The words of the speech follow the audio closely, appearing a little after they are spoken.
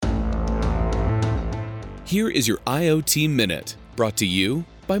Here is your IoT Minute, brought to you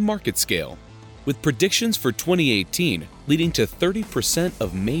by MarketScale. With predictions for 2018 leading to 30%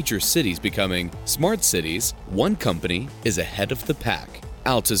 of major cities becoming smart cities, one company is ahead of the pack.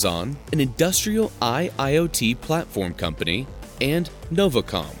 Altazon, an industrial IoT platform company, and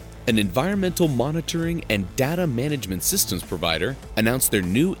Novacom, an environmental monitoring and data management systems provider, announced their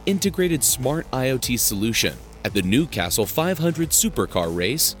new integrated smart IoT solution at the Newcastle 500 Supercar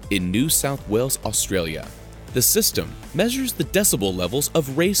Race in New South Wales, Australia. The system measures the decibel levels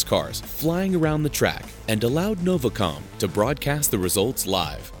of race cars flying around the track and allowed Novacom to broadcast the results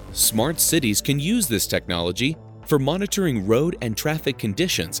live. Smart cities can use this technology for monitoring road and traffic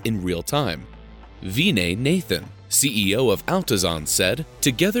conditions in real time. Vinay Nathan, CEO of Altazon, said,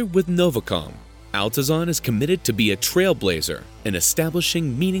 "Together with Novacom, Altazon is committed to be a trailblazer in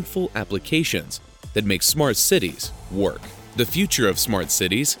establishing meaningful applications that make smart cities work. The future of smart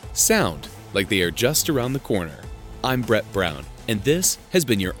cities sound like they are just around the corner." I'm Brett Brown, and this has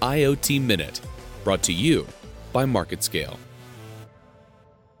been your IoT Minute, brought to you by MarketScale.